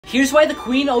Here's why the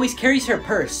queen always carries her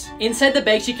purse. Inside the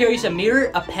bag she carries a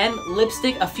mirror, a pen,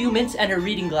 lipstick, a few mints, and her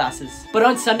reading glasses. But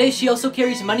on Sundays she also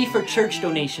carries money for church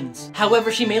donations.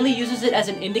 However, she mainly uses it as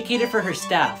an indicator for her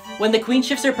staff. When the queen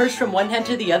shifts her purse from one hand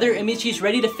to the other, it means she's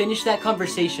ready to finish that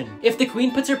conversation. If the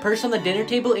queen puts her purse on the dinner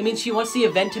table, it means she wants the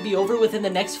event to be over within the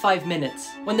next 5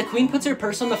 minutes. When the queen puts her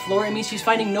purse on the floor, it means she's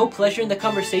finding no pleasure in the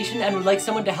conversation and would like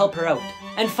someone to help her out.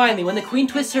 And finally, when the queen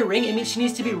twists her ring, it means she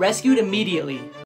needs to be rescued immediately.